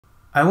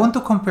I want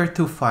to compare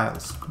two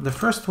files. The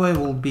first way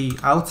will be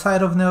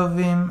outside of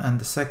Neovim and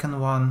the second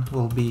one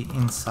will be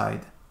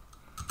inside.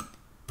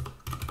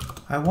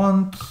 I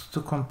want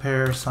to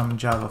compare some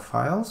Java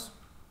files.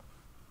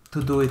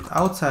 To do it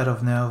outside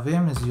of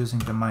Neovim is using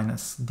the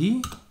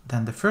 -d,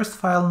 then the first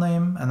file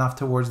name, and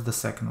afterwards the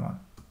second one.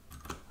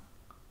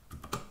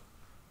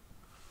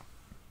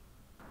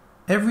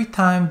 Every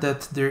time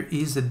that there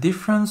is a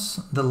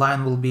difference, the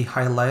line will be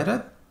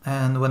highlighted,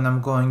 and when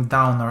I'm going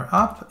down or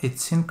up,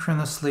 it's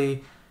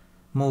synchronously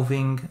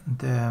moving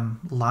the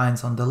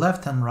lines on the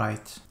left and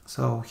right.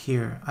 So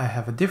here I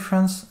have a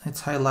difference,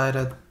 it's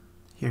highlighted.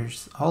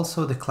 Here's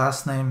also the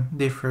class name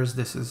differs.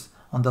 This is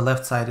on the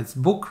left side, it's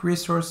book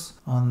resource.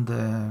 On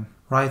the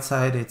right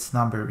side, it's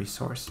number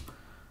resource.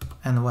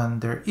 And when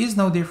there is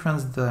no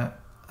difference, the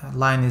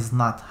line is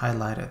not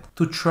highlighted.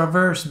 To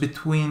traverse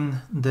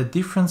between the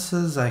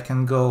differences, I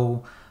can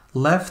go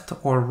left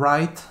or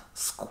right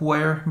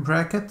square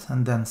bracket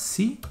and then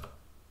C,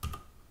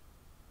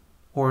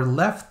 or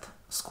left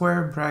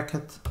square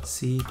bracket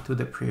C to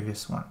the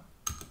previous one.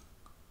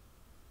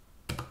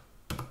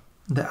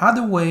 The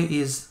other way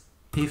is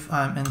if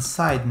I'm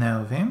inside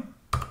Neovim,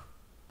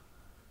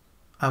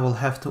 I will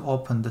have to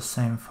open the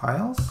same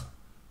files.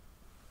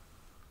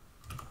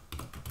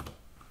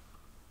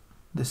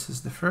 This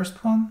is the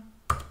first one.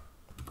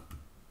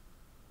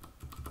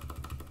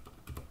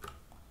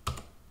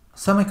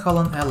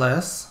 Semicolon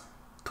ls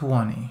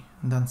 20,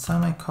 and then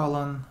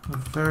semicolon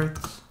vert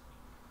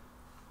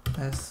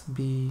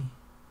sb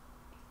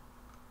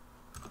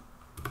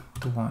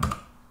 20,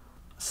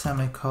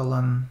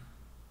 semicolon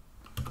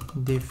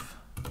diff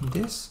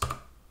this,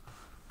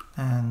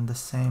 and the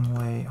same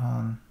way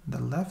on the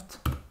left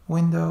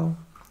window,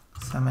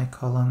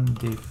 semicolon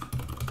diff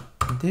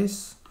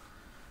this,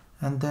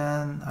 and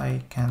then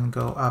I can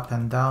go up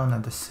and down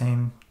at the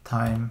same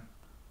time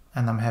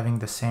and I'm having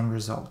the same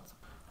result.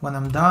 When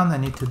I'm done, I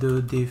need to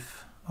do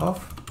diff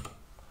off,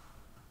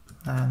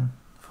 and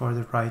for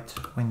the right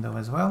window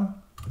as well.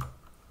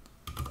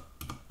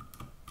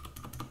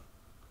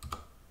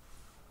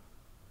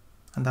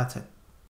 And that's it.